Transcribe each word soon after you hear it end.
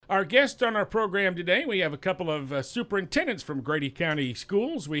Our guest on our program today, we have a couple of superintendents from Grady County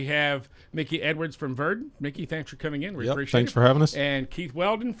Schools. We have Mickey Edwards from Verden. Mickey, thanks for coming in. We appreciate thanks it. for having us. And Keith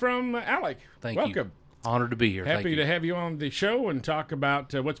Weldon from Alec. Welcome. You. Honored to be here. Happy to have you on the show and talk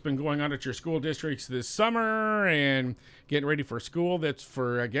about what's been going on at your school districts this summer and getting ready for school. That's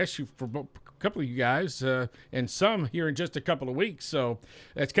for, I guess, for a couple of you guys and some here in just a couple of weeks. So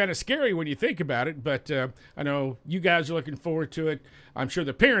that's kind of scary when you think about it. But I know you guys are looking forward to it. I'm sure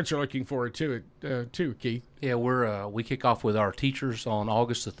the parents are looking forward to it too, Keith. Yeah, we kick off with our teachers on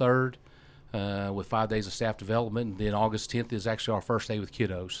August the 3rd with 5 days of staff development. And then August 10th is actually our first day with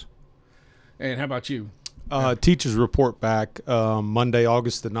kiddos. And how about you? Teachers report back Monday,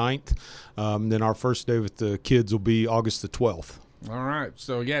 August the 9th. Then our first day with the kids will be August the 12th. All right.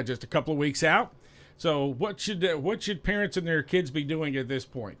 So, yeah, just a couple of weeks out. So what should parents and their kids be doing at this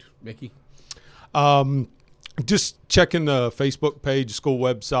point, Mickey? Just checking the Facebook page, school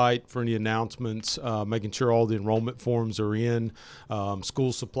website for any announcements, making sure all the enrollment forms are in,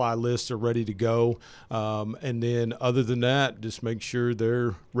 school supply lists are ready to go. And then other than that, just make sure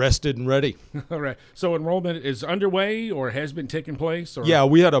they're rested and ready. All right. So enrollment is underway or has been taking place? Or? Yeah,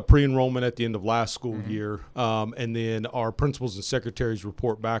 we had a pre-enrollment at the end of last school year. And then our principals and secretaries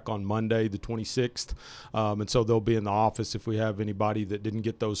report back on Monday, the 26th. And so they'll be in the office if we have anybody that didn't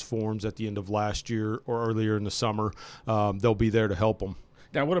get those forms at the end of last year or earlier in the summer. They'll be there to help them.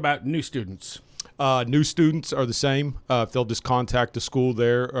 Now, what about new students? New students are the same. If they'll just contact the school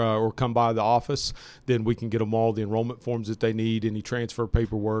there or come by the office, then we can get them all the enrollment forms that they need, any transfer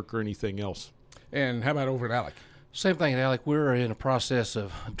paperwork or anything else. And how about over at Alec? Same thing at Alec. We're in a process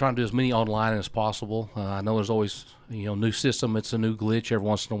of trying to do as many online as possible. I know there's always, new system. It's a new glitch every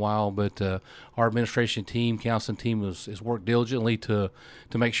once in a while, but our administration team, counseling team has worked diligently to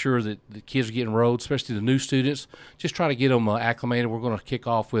make sure that the kids are getting enrolled, especially the new students. Just try to get them acclimated. We're going to kick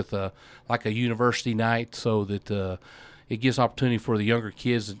off with like a university night so that it gives opportunity for the younger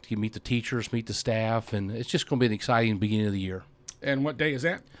kids to meet the teachers, meet the staff, and it's just going to be an exciting beginning of the year. And what day is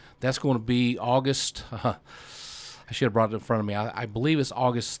that? That's going to be August. I should have brought it in front of me. I believe it's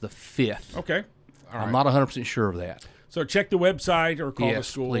August the 5th. Okay. All right. I'm not 100% sure of that. So check the website or call the Yes,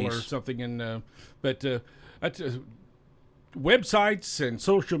 school please. or something. Websites and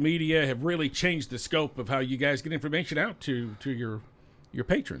social media have really changed the scope of how you guys get information out to your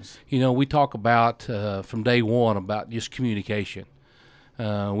patrons. We talk about from day one about just communication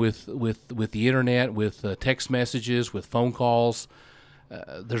with the internet, with text messages, with phone calls.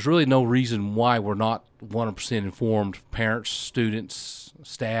 There's really no reason why we're not 100% informed, parents, students,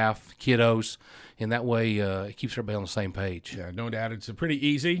 staff, kiddos, and that way it keeps everybody on the same page. Yeah, no doubt. It's pretty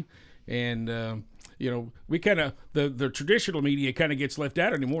easy, and we kind of the traditional media kind of gets left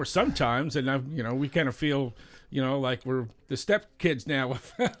out anymore sometimes, and we kind of feel like we're the step kids now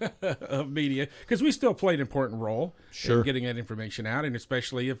of media because we still play an important role in getting that information out, and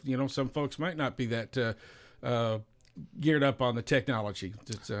especially if some folks might not be that. Geared up on the technology.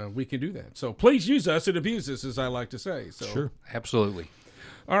 We can do that. So please use us and abuse us, as I like to say. So. Sure. Absolutely.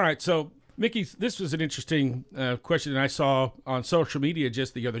 All right. So, Mickey, this was an interesting question that I saw on social media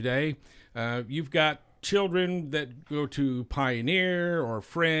just the other day. You've got children that go to Pioneer or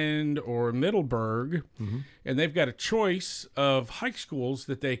Friend or Middleburg, and they've got a choice of high schools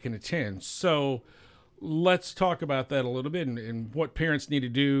that they can attend. So let's talk about that a little bit and what parents need to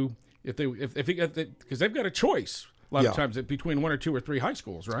do if because they've got a choice. A lot of times between one or two or three high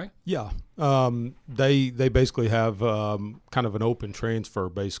schools, right? Yeah. They basically have kind of an open transfer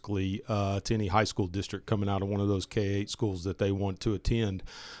basically to any high school district coming out of one of those K-8 schools that they want to attend.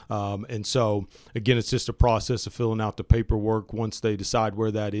 And so, again, it's just a process of filling out the paperwork once they decide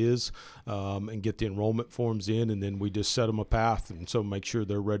where that is and get the enrollment forms in, and then we just set them a path and so make sure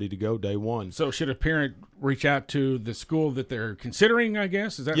they're ready to go day one. So should a parent reach out to the school that they're considering, I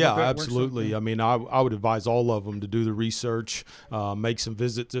guess? Is that Yeah, what that absolutely. Works? I mean, I would advise all of them to do the research, make some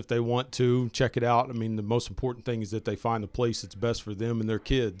visits if they want to, check it out. I mean, the most important thing is that they find a place that's best for them and their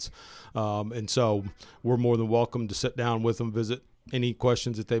kids. And so we're more than welcome to sit down with them, visit any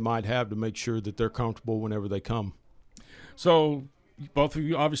questions that they might have to make sure that they're comfortable whenever they come. So both of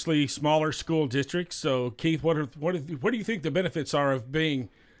you obviously smaller school districts. So Keith, what do you think the benefits are of being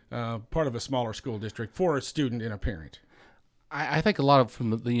part of a smaller school district for a student and a parent? I think a lot of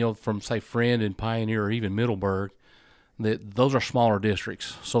from say Friend and Pioneer or even Middleburg, that those are smaller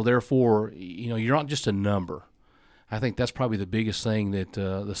districts. So therefore, you're not just a number. I think that's probably the biggest thing that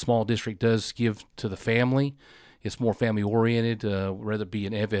the small district does give to the family. It's more family oriented, whether it be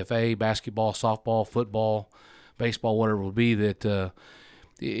an FFA, basketball, softball, football, baseball, whatever it will be, that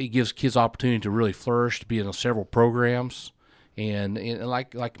it gives kids opportunity to really flourish, to be in several programs, And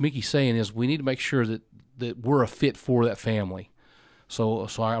like Mickey's saying is we need to make sure that we're a fit for that family. So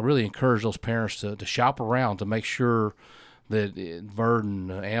I really encourage those parents to shop around to make sure that Verden,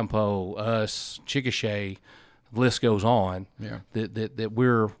 Ampo, us, Chickasha, the list goes on, that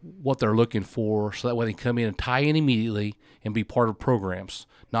we're what they're looking for, so that way they can come in and tie in immediately and be part of programs,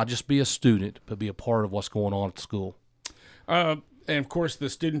 not just be a student, but be a part of what's going on at the school. And, of course, the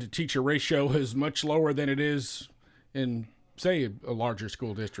student-to-teacher ratio is much lower than it is in, say, a larger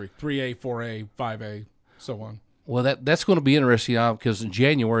school district, 3A, 4A, 5A, so on. Well, that's going to be interesting because in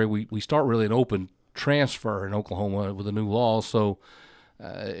January we start really an open transfer in Oklahoma with the new laws, so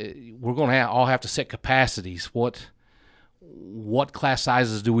we're going to all have to set capacities. What class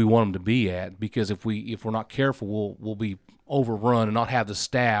sizes do we want them to be at? Because if we're not careful, we'll be overrun and not have the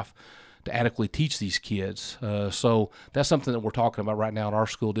staff to adequately teach these kids. So that's something that we're talking about right now in our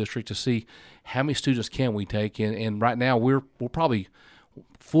school district to see how many students can we take. And right now we're probably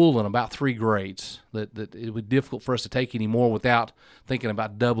full in about 3 grades that it would be difficult for us to take any more without thinking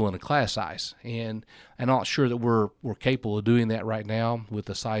about doubling the class size. And I'm not sure that we're capable of doing that right now with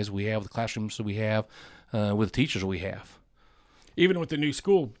the size we have, the classrooms that we have, with the teachers we have. Even with the new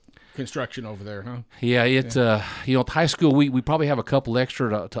school construction over there, huh? Yeah, at high school we probably have a couple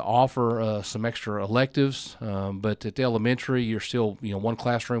extra to offer, some extra electives, but at the elementary you're still one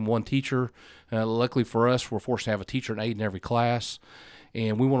classroom, one teacher. Luckily for us, we're forced to have a teacher and aide in every class,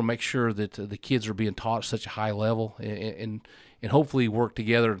 and we want to make sure that the kids are being taught at such a high level, and hopefully work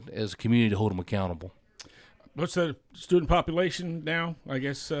together as a community to hold them accountable. What's the student population now, I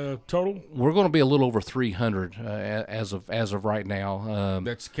guess, total? We're going to be a little over 300 as of right now.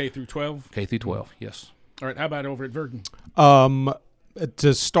 That's K through 12? K through 12, yes. All right, how about over at Verden?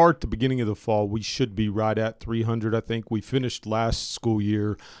 To start the beginning of the fall, we should be right at 300. I think we finished last school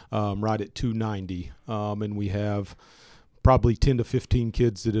year right at 290, and we have probably 10 to 15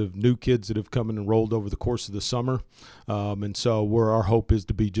 new kids that have come and enrolled over the course of the summer, and so our hope is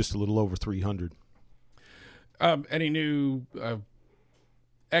to be just a little over 300. Any new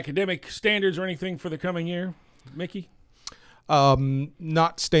academic standards or anything for the coming year, Mickey?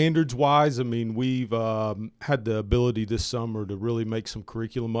 Not standards-wise. I mean, we've had the ability this summer to really make some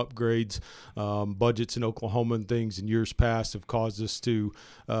curriculum upgrades. Budgets in Oklahoma and things in years past have caused us to,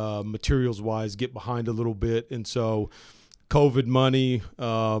 materials-wise, get behind a little bit. And so COVID money,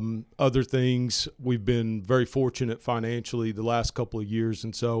 other things, we've been very fortunate financially the last couple of years.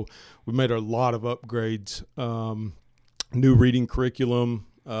 And so we've made a lot of upgrades, new reading curriculum,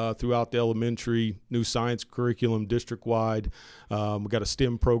 throughout the elementary, new science curriculum district-wide. We've got a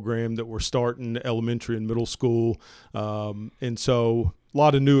STEM program that we're starting elementary and middle school. And so a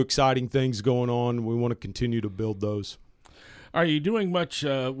lot of new exciting things going on. We want to continue to build those. Are you doing much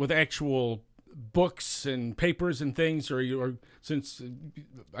with actual books and papers and things, or since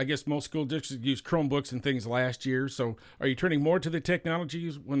I guess most school districts used Chromebooks and things last year, so are you turning more to the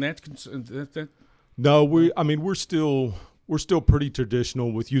technologies when that's concerned? No, we're still pretty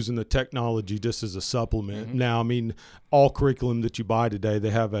traditional with using the technology just as a supplement. Mm-hmm. Now, I mean, all curriculum that you buy today,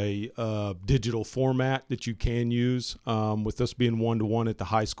 they have a digital format that you can use. With us being one-to-one at the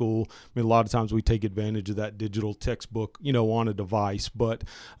high school, I mean, a lot of times we take advantage of that digital textbook, on a device. But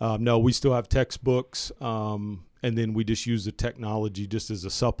no, we still have textbooks, and then we just use the technology just as a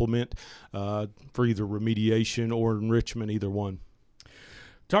supplement for either remediation or enrichment, either one.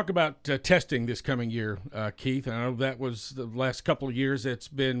 Talk about testing this coming year, Keith. I know that was the last couple of years it's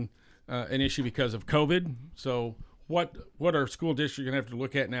been an issue because of COVID. So what are school districts going to have to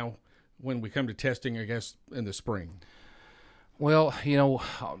look at now when we come to testing, I guess, in the spring? Well,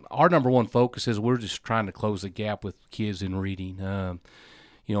 our number one focus is we're just trying to close the gap with kids in reading. A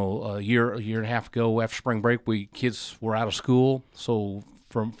year and a half ago after spring break, kids were out of school. So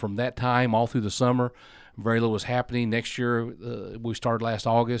from that time all through the summer, very little was happening. Next year, we started last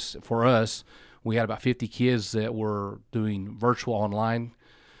August. For us, we had about 50 kids that were doing virtual online.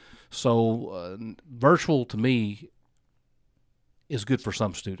 So virtual, to me, is good for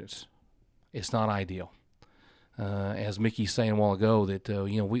some students. It's not ideal. As Mickey's saying a while ago, that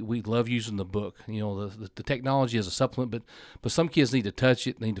we love using the book. The technology is a supplement, but some kids need to touch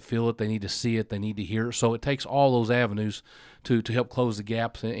it, they need to feel it, they need to see it, they need to hear it. So it takes all those avenues to help close the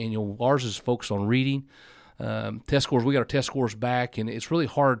gaps. And ours is focused on reading. Test scores, we got our test scores back, and it's really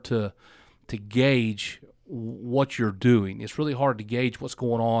hard to gauge what you're doing. It's really hard to gauge what's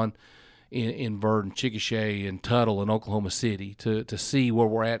going on in Verden, Chickasha, and Tuttle, and Oklahoma City to see where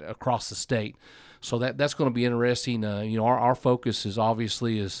we're at across the state. So that's going to be interesting. Our focus is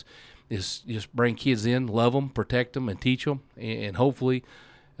obviously is just bring kids in, love them, protect them, and teach them, and hopefully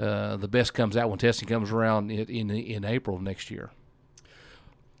the best comes out when testing comes around in April of next year.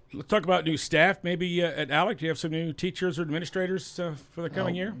 Let's talk about new staff. Maybe at Alec, do you have some new teachers or administrators for the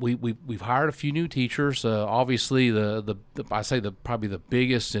coming year? We've hired a few new teachers. Obviously, probably the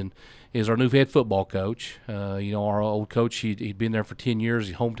biggest is our new head football coach. Our old coach, he'd been there for 10 years.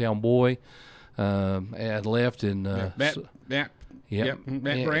 He's a hometown boy. Had left and Matt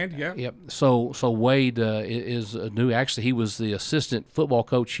Brand. Yeah. Yep. So Wade is new. Actually, he was the assistant football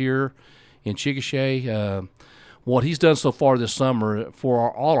coach here in Chickasha. What he's done so far this summer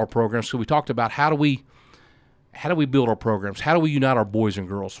for all our programs. So we talked about how do we build our programs? How do we unite our boys and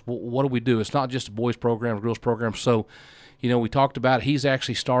girls? What do we do? It's not just a boys program, girls program. So, we talked about he's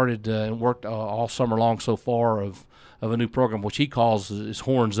actually started and worked all summer long so far of a new program, which he calls his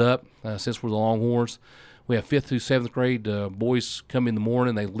Horns Up, since we're the Longhorns. We have 5th through 7th grade boys come in the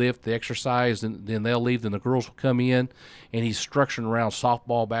morning, they lift, they exercise, and then they'll leave, then the girls will come in, and he's structuring around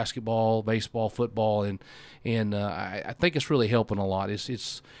softball, basketball, baseball, football, and I think it's really helping a lot.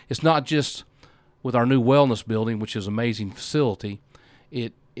 It's not just with our new wellness building, which is an amazing facility,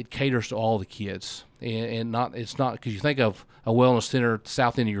 it caters to all the kids, and it's not because you think of a wellness center at the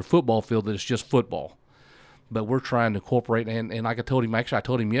south end of your football field that it's just football. But we're trying to incorporate, and like I told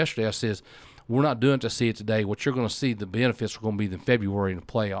him yesterday, I says, we're not doing it to see it today. What you're going to see, the benefits are going to be in February in the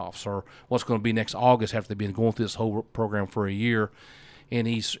playoffs, or what's going to be next August after they've been going through this whole program for a year. And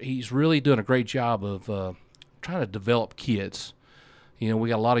he's really doing a great job of trying to develop kids. We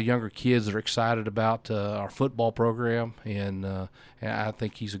got a lot of younger kids that are excited about our football program, and I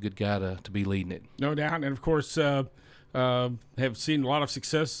think he's a good guy to be leading it. No doubt. And, of course, have seen a lot of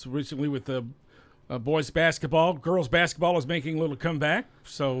success recently with the boys basketball. Girls basketball is making a little comeback.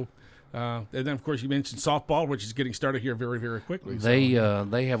 So, and then, of course, you mentioned softball, which is getting started here very, very quickly. They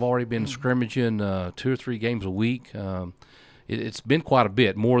have already been scrimmaging 2 or 3 games a week. It's been quite a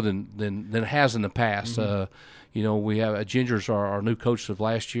bit, more than it has in the past. Mm-hmm. We have Ginger's our new coach of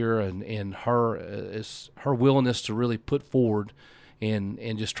last year, and her willingness to really put forward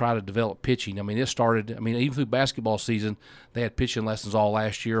and just try to develop pitching. It started. Even through basketball season, they had pitching lessons all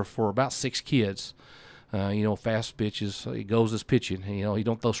last year for about 6 kids. Fast pitches, he goes as pitching. You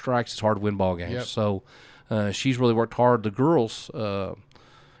don't throw strikes, it's hard to win ball games. Yep. So she's really worked hard. The girls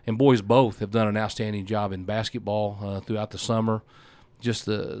and boys both have done an outstanding job in basketball throughout the summer. Just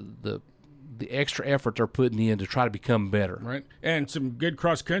the extra effort they're putting in to try to become better. Right, and some good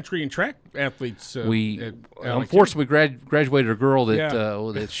cross country and track athletes. We unfortunately graduated a girl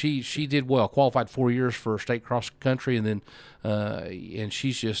that she did well, qualified 4 years for state cross country, and then and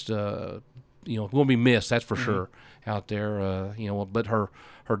she's just going to be missed. That's for sure out there. But her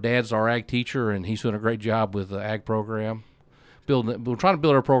dad's our ag teacher, and he's doing a great job with the ag program. We're trying to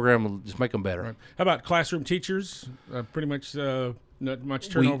build our program and just make them better. Right. How about classroom teachers? Pretty much. Not much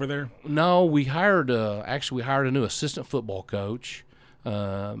turnover there? No, we hired a new assistant football coach,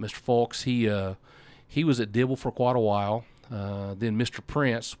 Mr. Fulks. He was at Dibble for quite a while. Then Mr.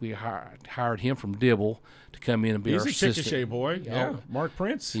 Prince, we hired him from Dibble to come in and be our assistant. He's a Chickasha boy. Yeah, Mark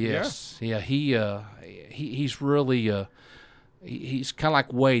Prince. Yes, yeah. He's really he's kind of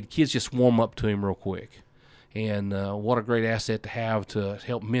like Wade. Kids just warm up to him real quick. And what a great asset to have to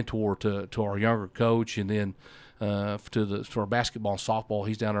help mentor to our younger coach, and then to our basketball and softball.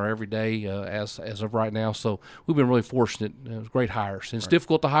 He's down there every day as of right now. So we've been really fortunate. It was great hires. And it's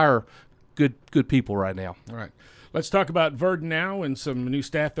difficult to hire good people right now. All right. Let's talk about Verden now and some new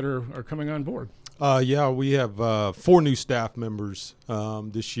staff that are coming on board. We have 4 new staff members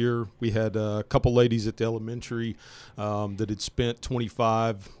this year. We had a couple ladies at the elementary that had spent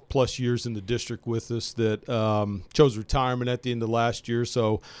 25-plus years in the district with us that chose retirement at the end of last year.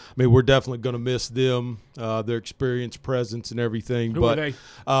 So, we're definitely going to miss them, their experience, presence, and everything. Who are they?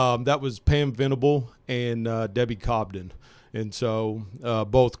 That was Pam Venable and Debbie Cobden. And so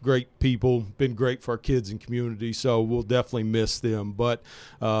both great people, been great for our kids and community, so we'll definitely miss them. But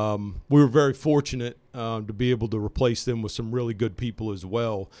we were very fortunate to be able to replace them with some really good people as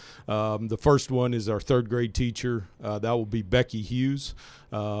well. The first one is our 3rd grade teacher. That will be Becky Hughes.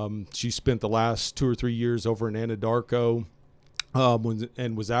 She spent the last 2 or 3 years over in Anadarko.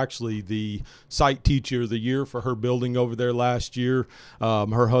 And was actually the site teacher of the year for her building over there last year.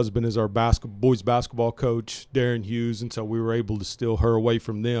 Her husband is our boys basketball coach, Darren Hughes, and so we were able to steal her away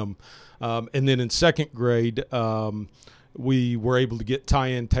from them. And then in 2nd grade, we were able to get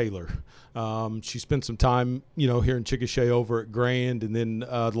Tyann Taylor. She spent some time, here in Chickasha over at Grand, and then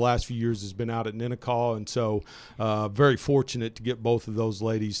the last few years has been out at Ninnekah, and so very fortunate to get both of those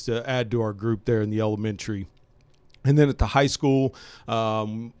ladies to add to our group there in the elementary. And then at the high school,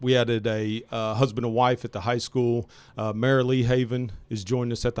 we added a husband and wife at the high school. Mary Lee Haven is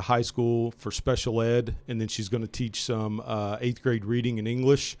joining us at the high school for special ed, and then she's going to teach some 8th grade reading and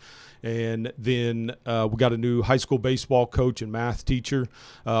English. And then we got a new high school baseball coach and math teacher.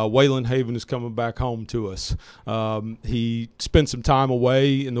 Weldon Haven is coming back home to us. He spent some time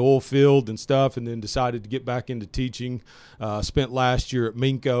away in the oil field and stuff, and then decided to get back into teaching. Spent last year at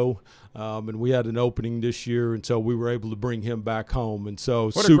Minco. And we had an opening this year, and so we were able to bring him back home. And so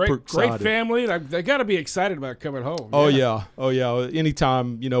what super a excited. Great family. They got to be excited about coming home. Oh yeah.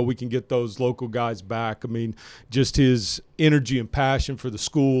 Anytime we can get those local guys back. I mean, just his energy and passion for the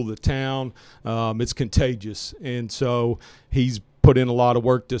school, the town, it's contagious. And so he's put in a lot of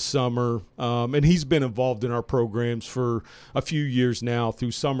work this summer, and he's been involved in our programs for a few years now through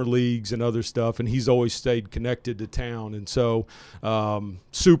summer leagues and other stuff, and he's always stayed connected to town. And so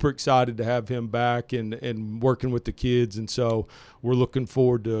super excited to have him back and working with the kids, and so we're looking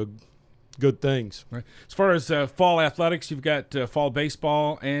forward to good things. Right. As far as fall athletics, you've got fall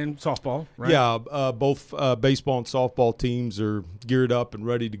baseball and softball, right? Yeah, both baseball and softball teams are geared up and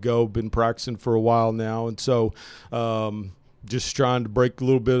ready to go, been practicing for a while now, and so just trying to break a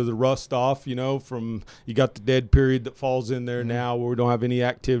little bit of the rust off, from you got the dead period that falls in there now where we don't have any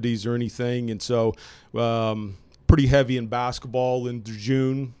activities or anything. And so pretty heavy in basketball in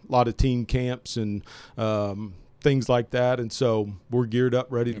June, a lot of team camps and things like that. And so we're geared up,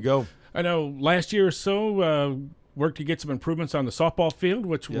 ready to go. I know last year or so worked to get some improvements on the softball field,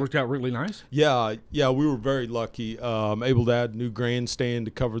 which worked out really nice. Yeah, we were very lucky. Able to add a new grandstand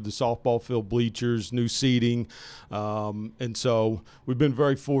to cover the softball field bleachers, new seating, and so we've been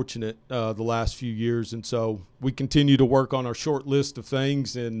very fortunate the last few years. And so we continue to work on our short list of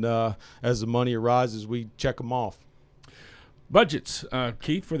things, and as the money arises, we check them off. Budgets,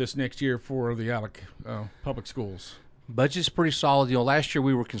 Keith, for this next year for the Alec public schools. Budget's pretty solid. Last year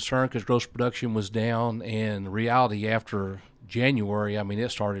we were concerned because gross production was down, and reality after January,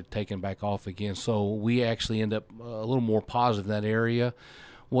 it started taking back off again. So we actually end up a little more positive in that area.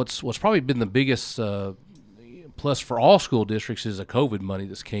 What's probably been the biggest plus for all school districts is the COVID money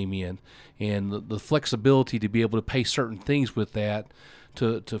that's came in, and the flexibility to be able to pay certain things with that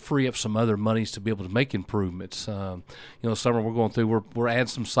to free up some other monies to be able to make improvements. Summer we're going through, we're adding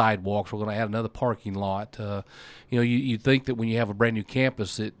some sidewalks. We're going to add another parking lot. You think that when you have a brand new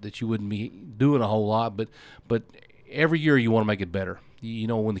campus that you wouldn't be doing a whole lot, but every year you want to make it better.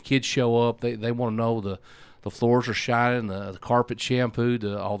 When the kids show up, they want to know the floors are shining, the carpet shampooed,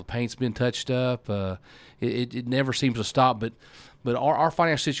 all the paint's been touched up. It never seems to stop, but our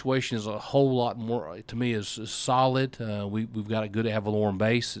financial situation is a whole lot more, to me, is solid. We've got a good ad valorem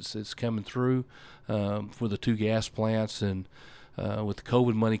base. It's coming through for the 2 gas plants, and with the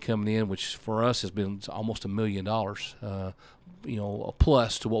COVID money coming in, which for us has been almost $1 million, a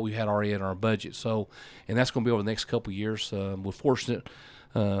plus to what we had already in our budget. So, and that's going to be over the next couple of years. We're fortunate.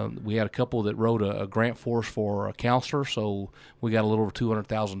 We had a couple that wrote a grant for us for a counselor, so we got a little over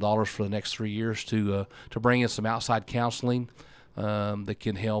 $200,000 for the next 3 years to bring in some outside counseling that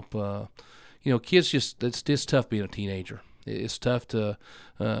can help. Kids it's tough being a teenager. It's tough to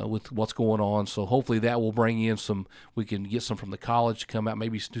with what's going on. So hopefully that will bring in we can get some from the college to come out,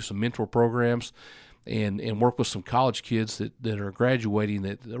 maybe do some mentor programs, and work with some college kids that are graduating,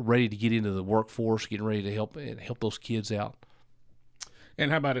 that are ready to get into the workforce, getting ready to help those kids out.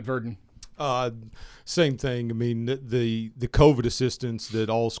 And how about at Verden? Same thing. The COVID assistance that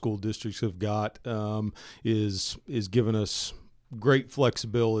all school districts have got is giving us great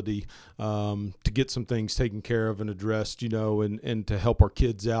flexibility to get some things taken care of and addressed, and to help our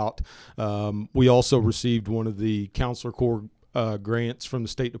kids out. We also received one of the Counselor Corps grants from the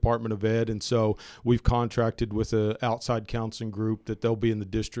State Department of Ed, and so we've contracted with an outside counseling group that they'll be in the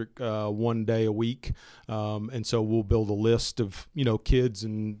district 1 day a week, and so we'll build a list of kids,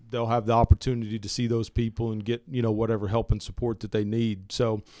 and they'll have the opportunity to see those people and get whatever help and support that they need.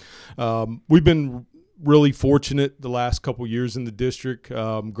 So we've been really fortunate the last couple years in the district.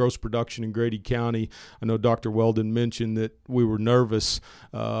 Gross production in Grady County, I know Dr. Weldon mentioned that we were nervous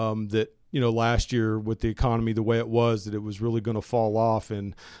that last year with the economy the way it was, that it was really going to fall off.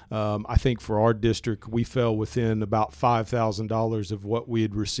 And I think for our district, we fell within about $5,000 of what we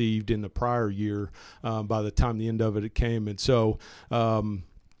had received in the prior year by the time the end of it came. And so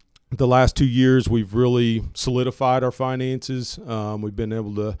the last 2 years, we've really solidified our finances. We've been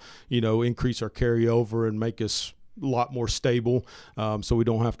able to, increase our carryover and make us a lot more stable, so we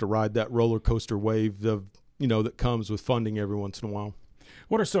don't have to ride that roller coaster wave of, that comes with funding every once in a while.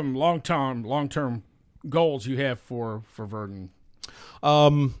 What are some long-term goals you have for Verden?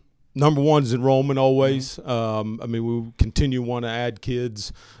 number one is enrollment always. I mean, we continue to want to add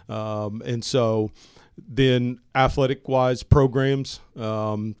kids. And so then athletic-wise programs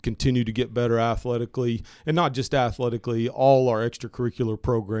continue to get better athletically, and not just athletically, all our extracurricular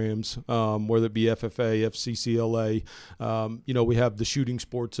programs, whether it be FFA, FCCLA. We have the shooting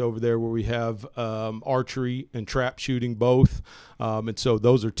sports over there where we have archery and trap shooting both. And so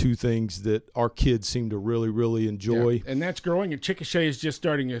those are two things that our kids seem to really, really enjoy. Yeah, and that's growing. And Chickasha is just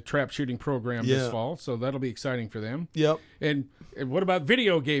starting a trap shooting program this fall, so that'll be exciting for them. Yep. And what about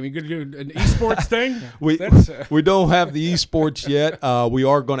video gaming? You going to do an esports thing? We don't have the esports yet. We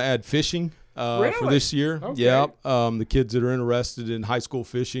are going to add fishing really? For this year. Okay. Yep. The kids that are interested in high school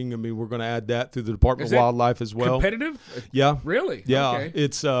fishing, I mean, we're going to add that through the Department of Wildlife as well. Competitive? Yeah. Really? Yeah. Okay.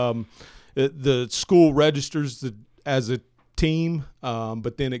 It's the school registers as a team,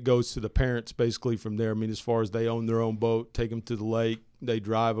 but then it goes to the parents basically from there. I mean, as far as they own their own boat, take them to the lake, they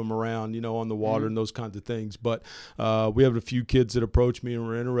drive them around, on the water and those kinds of things. But we have a few kids that approach me and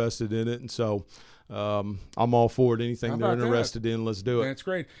were interested in it, and so I'm all for it. Anything they're interested in, let's do it. That's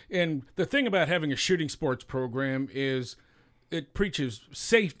great. And the thing about having a shooting sports program is it preaches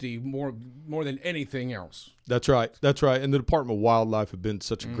safety more than anything else. That's right. And the Department of Wildlife have been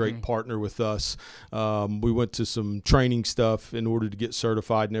such a great partner with us. We went to some training stuff in order to get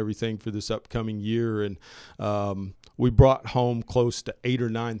certified and everything for this upcoming year, and we brought home close to $8,000 or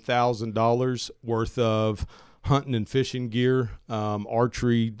 $9,000 worth of hunting and fishing gear,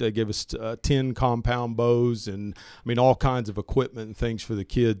 archery. They gave us 10 compound bows and, I mean, all kinds of equipment and things for the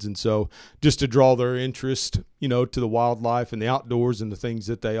kids. And so just to draw their interest, to the wildlife and the outdoors and the things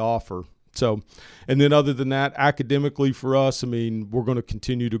that they offer. So, and then other than that, academically for us, I mean, we're going to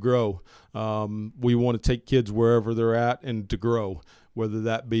continue to grow. We want to take kids wherever they're at and to grow, whether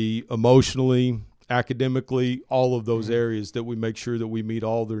that be emotionally, academically, all of those areas, that we make sure that we meet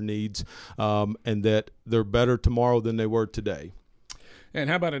all their needs, and that they're better tomorrow than they were today. And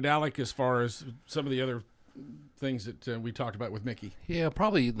how about it, Alec, as far as some of the other things that we talked about with Mickey? Yeah,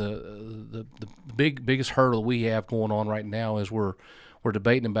 probably the biggest hurdle we have going on right now is we're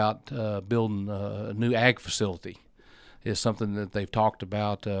debating about building a new ag facility. Is something that they've talked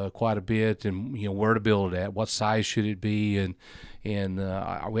about quite a bit, and where to build it at, what size should it be, and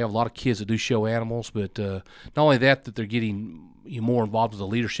we have a lot of kids that do show animals, but not only that they're getting more involved with the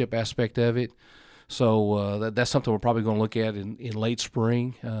leadership aspect of it. So that's something we're probably going to look at in late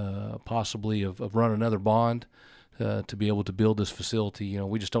spring, possibly of running another bond to be able to build this facility.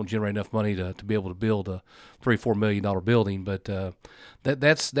 We just don't generate enough money to be able to build a $3-4 million building, but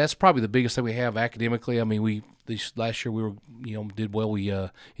that's probably the biggest thing we have academically. I mean, last year we were did well. We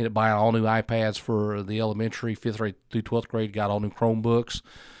ended up buying all new iPads for the elementary, 5th grade through 12th grade. Got all new Chromebooks,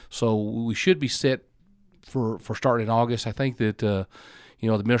 so we should be set for starting in August. I think that the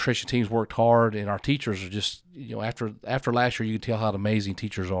administration teams worked hard, and our teachers are just after last year, you can tell how amazing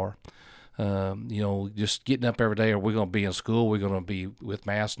teachers are. Just getting up every day. Are we going to be in school? We're going to be with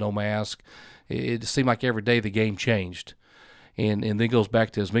mask, no mask. It seemed like every day the game changed. And then it goes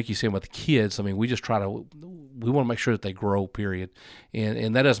back to, as Mickey said, with the kids. I mean, we want to make sure that they grow, period.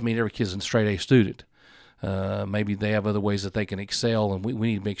 And that doesn't mean every kid's a straight A student. Maybe they have other ways that they can excel, and we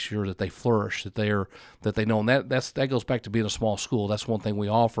need to make sure that they flourish, that they know. And that goes back to being a small school. That's one thing we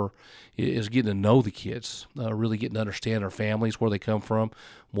offer, is getting to know the kids, really getting to understand their families, where they come from,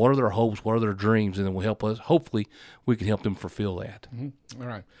 what are their hopes, what are their dreams, and then we help us. Hopefully, we can help them fulfill that. Mm-hmm. All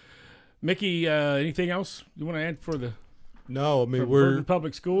right, Mickey. Anything else you want to add for the? No, I mean, we're Verden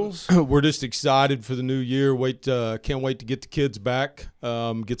Public Schools. We're just excited for the new year. Can't wait to get the kids back.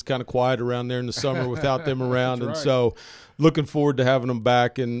 Gets kind of quiet around there in the summer without them around, and so looking forward to having them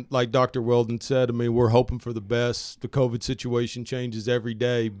back. And like Dr. Weldon said, I mean, we're hoping for the best. The COVID situation changes every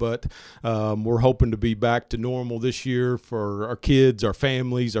day, but we're hoping to be back to normal this year for our kids, our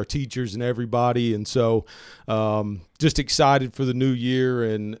families, our teachers, and everybody. And so just excited for the new year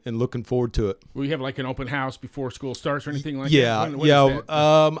and looking forward to it. Will you have like an open house before school starts or anything like that? When is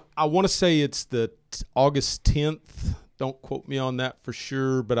that? I want to say it's the August 10th. Don't quote me on that for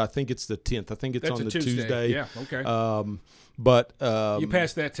sure, but I think it's the 10th. I think it's on the Tuesday. Yeah, okay. But you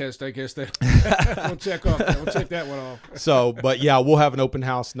passed that test, I guess. That we'll check that one off. So, but yeah, we'll have an open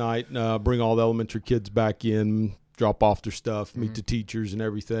house night. Bring all the elementary kids back in, drop off their stuff, meet the teachers and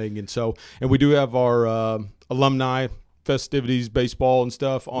everything. And we do have our alumni festivities, baseball and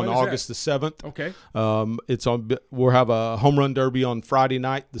stuff on When is August the 7th. Okay. We'll have a home run derby on Friday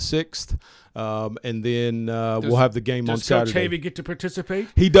night, the 6th. And then we'll have the game on Saturday. Does Coach Havey get to participate?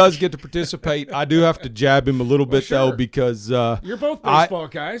 He does get to participate. I do have to jab him a little bit, though, because you're both baseball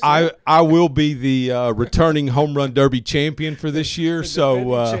guys. I will be the returning home run derby champion for this year,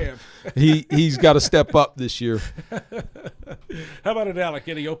 so he's got to step up this year. How about it, Alec?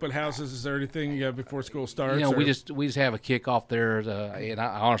 Any open houses? Is there anything before school starts? We just have a kickoff there, and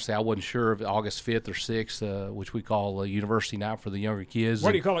honestly I wasn't sure if August 5th or 6th, which we call University Night for the younger kids.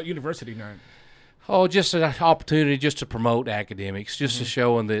 Why do you call it University Night? Oh, just an opportunity just to promote academics, just to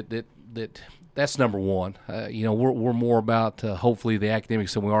show them that's number one. We're more about hopefully the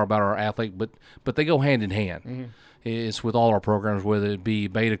academics than we are about our athlete, but they go hand in hand. Mm-hmm. It's with all our programs, whether it be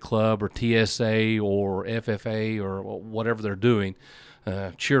Beta Club or TSA or FFA or whatever they're doing,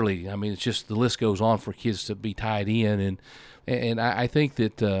 cheerleading. I mean, it's just the list goes on for kids to be tied in, and I think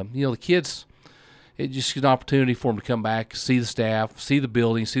that the kids. It's just an opportunity for them to come back, see the staff, see the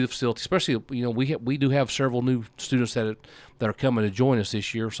building, see the facility. Especially, we do have several new students that are coming to join us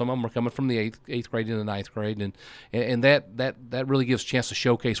this year. Some of them are coming from the eighth grade into the ninth grade, and that really gives a chance to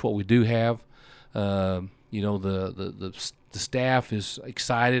showcase what we do have. The staff is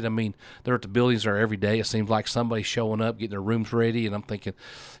excited. I mean, they're at the buildings there every day. It seems like somebody's showing up, getting their rooms ready, and I'm thinking,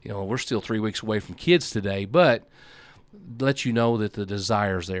 we're still 3 weeks away from kids today, but let you know that the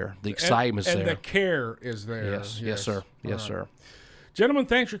desire's there, the excitement's there. And the care is there. Yes, sir. Yes, sir. Gentlemen,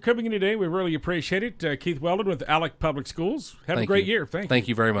 thanks for coming in today. We really appreciate it. Keith Weldon with Alec Public Schools. Have a great year. Thank you. Thank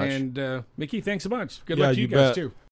you very much. And Mickey, thanks so much. Good luck to you guys, too.